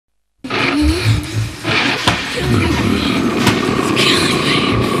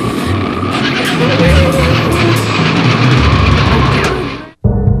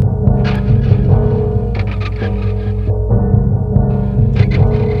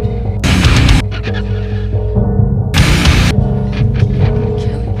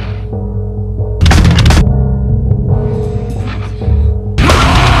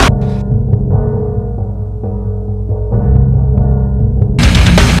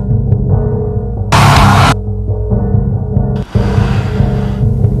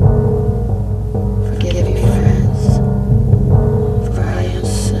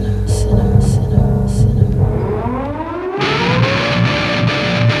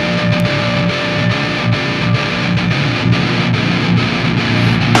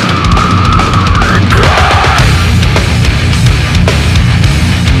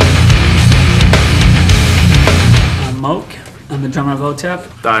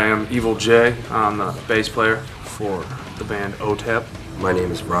Otep. I am Evil J. I'm the bass player for the band Otep. My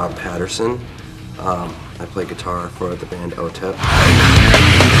name is Rob Patterson. I play guitar for the band Otep.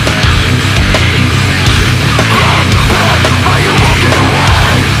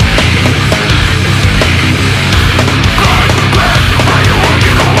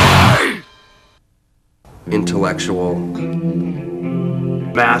 Intellectual.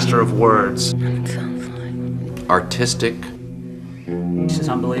 Master of words. Artistic. This is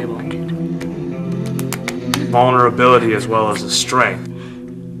unbelievable. Vulnerability as well as the strength.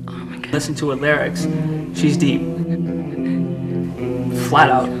 Listen to her lyrics. She's deep. Flat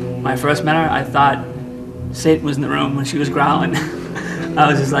out. When I first met her, I thought Satan was in the room when she was growling. I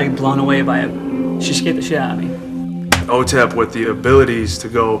was just like blown away by it. She scared the shit out of me. Otep with the abilities to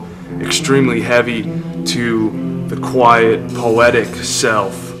go extremely heavy to the quiet, poetic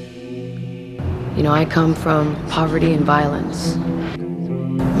self. You know, I come from poverty and violence.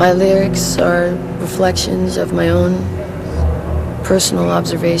 My lyrics are reflections of my own personal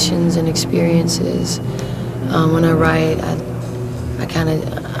observations and experiences. When I write,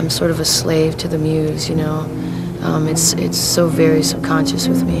 I'm sort of a slave to the muse, you know. It's so very subconscious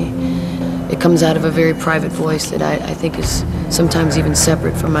with me. It comes out of a very private voice that I think is sometimes even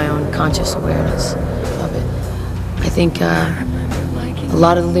separate from my own conscious awareness of it. I think a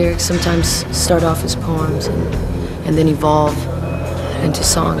lot of the lyrics sometimes start off as poems and then evolve into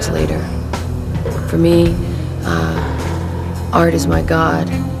songs later. For me, art is my God,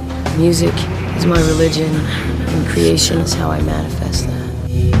 music is my religion, and creation is how I manifest that.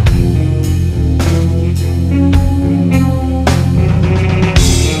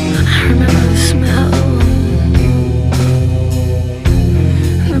 I remember the smell,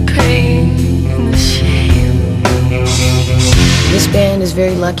 the pain, and the shame. This band is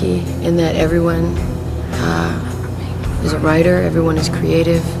very lucky in that everyone is a writer, everyone is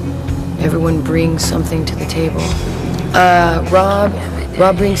creative, everyone brings something to the table.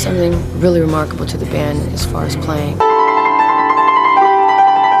 Rob brings something really remarkable to the band as far as playing.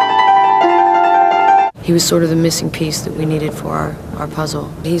 He was sort of the missing piece that we needed for our puzzle.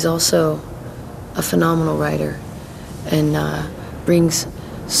 He's also a phenomenal writer and brings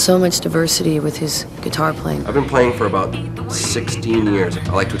so much diversity with his guitar playing. I've been playing for about 16 years.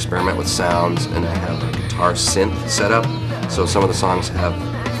 I like to experiment with sounds, and I have a guitar synth set up. So some of the songs have,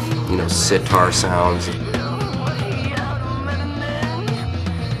 you know, sitar sounds.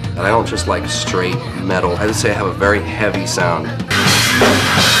 And I don't just like straight metal. I would say I have a very heavy sound.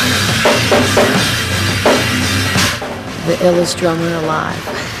 The illest drummer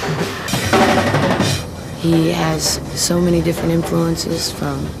alive. He has so many different influences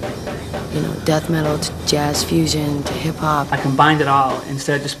from, you know, death metal to jazz fusion to hip hop. I combined it all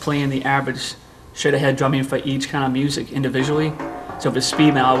instead of just playing the average straight ahead drumming for each kind of music individually. So if it's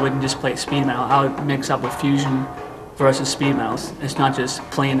speed metal, I wouldn't just play speed metal. I would mix up with fusion versus speed metals. It's not just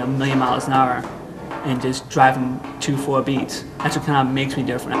playing a million miles an hour and just driving 2/4 beats. That's what kind of makes me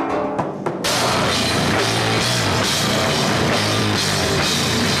different.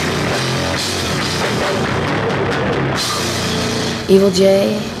 Evil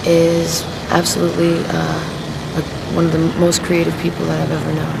J is absolutely one of the most creative people that I've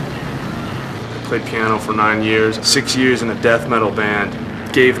ever known. I played piano for 9 years, 6 years in a death metal band.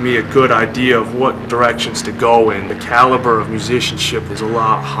 Gave me a good idea of what directions to go in. The caliber of musicianship is a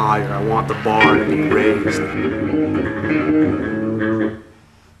lot higher. I want the bar to be raised.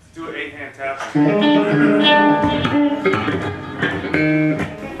 Do an 8-hand tap.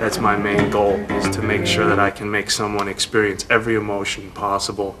 That's my main goal, is to make sure that I can make someone experience every emotion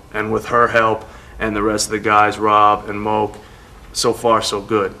possible. And with her help and the rest of the guys, Rob and Moke, so far so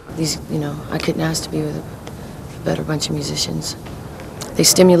good. You know, I couldn't ask to be with a better bunch of musicians. They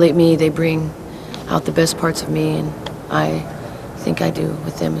stimulate me, they bring out the best parts of me, and I think I do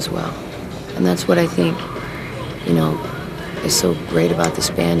with them as well. And that's what I think, you know, is so great about this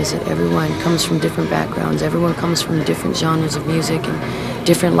band, is that everyone comes from different backgrounds, everyone comes from different genres of music and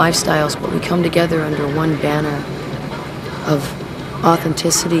different lifestyles, but we come together under one banner of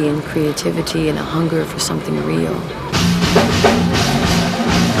authenticity and creativity and a hunger for something real.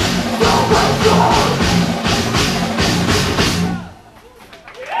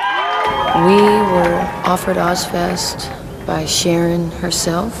 We were offered Ozfest by Sharon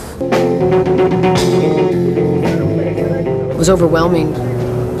herself. It was overwhelming,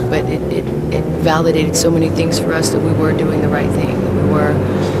 but it validated so many things for us that we were doing the right thing, that we were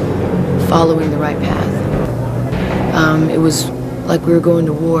following the right path. It was like we were going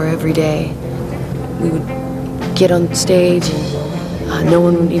to war every day. We would get on stage and no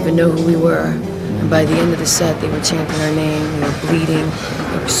one would even know who we were. And by the end of the set, they were chanting our name, they were bleeding,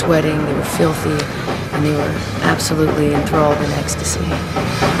 they were sweating, they were filthy, and they were absolutely enthralled in ecstasy.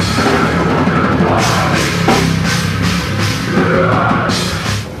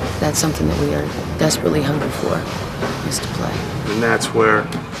 That's something that we are desperately hungry for, is to play. And that's where,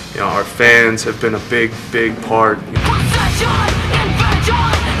 our fans have been a big, big part.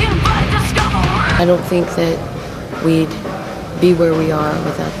 I don't think that we'd be where we are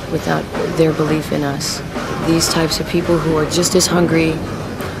without their belief in us. These types of people who are just as hungry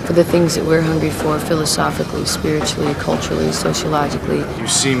for the things that we're hungry for, philosophically, spiritually, culturally, sociologically. You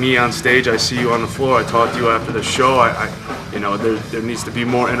see me on stage, I see you on the floor, I talk to you after the show. There needs to be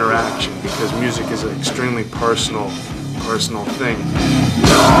more interaction because music is an extremely personal thing.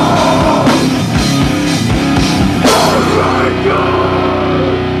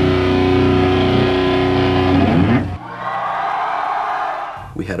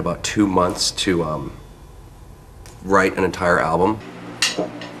 We had about 2 months to write an entire album.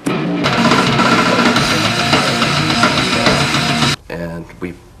 And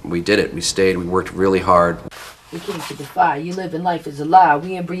we did it. We stayed. We worked really hard. We came to defy. You live in life is a lie.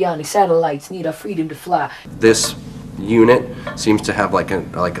 We embryonic satellites need our freedom to fly. This unit seems to have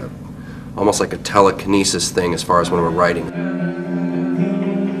almost like a telekinesis thing as far as when we're writing.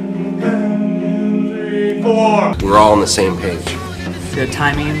 We're all on the same page. Their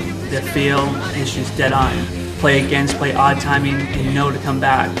timing, their feel, is just dead on. Play against, play odd timing, and know to come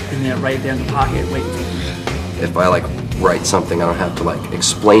back, and they're right there in the pocket waiting for you. If I write something, I don't have to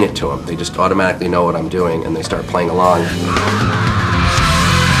explain it to them. They just automatically know what I'm doing and they start playing along.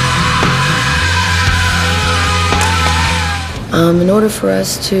 In order for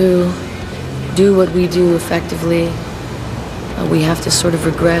us to do what we do effectively, we have to sort of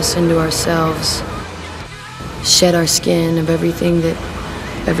regress into ourselves, shed our skin of everything that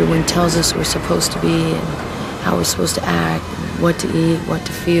everyone tells us we're supposed to be and how we're supposed to act, what to eat, what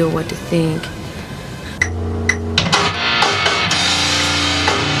to feel, what to think.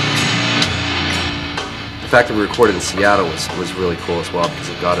 The fact that we recorded in Seattle was really cool as well because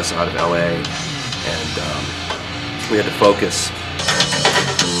it got us out of LA and we had to focus.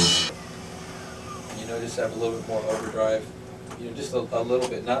 Just have a little bit more overdrive, just a little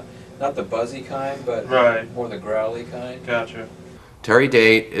bit, not the buzzy kind, but more the growly kind. Gotcha. Terry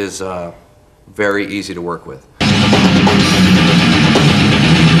Date is very easy to work with.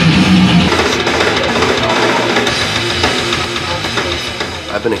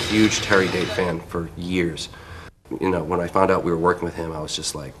 I've been a huge Terry Date fan for years. When I found out we were working with him, I was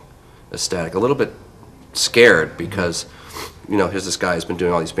just ecstatic, a little bit scared because, here's this guy who's been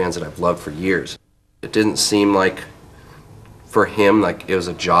doing all these bands that I've loved for years. It didn't seem like, for him, it was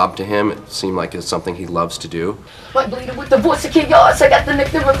a job to him. It seemed like it's something he loves to do. My bleeder with the voice of chaos. I got the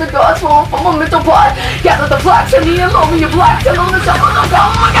nectar of the gods flowing from a mental pot. Gather the flax and the yellow me your black. Tell them the top of the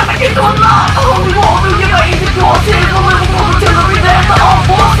gum. I got the key to unlock. The holy wall. We give my agent to all shit. The little full artillery there. The all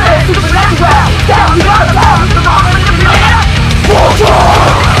forces. Supernatural. Down. We got the power. The bomb and the million. Fortress.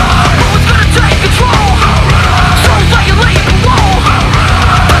 Who's gonna take control? Souls violating the wall.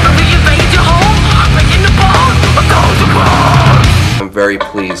 Whether we invade your home. Breaking the bone. Or goes the bone. I'm very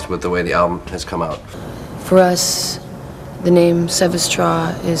pleased with the way the album has come out. For us, the name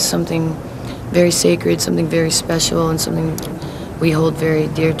Sevastra is something very sacred, something very special, and something we hold very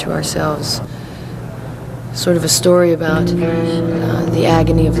dear to ourselves. Sort of a story about the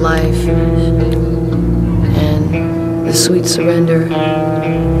agony of life and the sweet surrender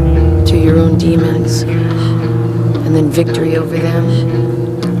to your own demons, and then victory over them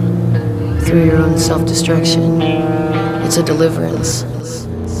through your own self-destruction. It's a deliverance.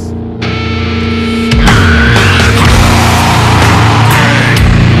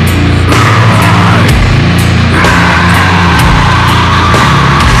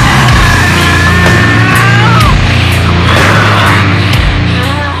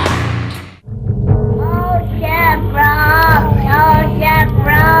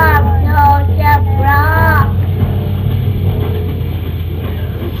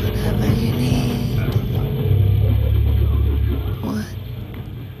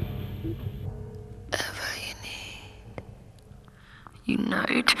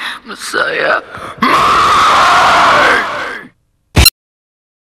 Unite, Messiah.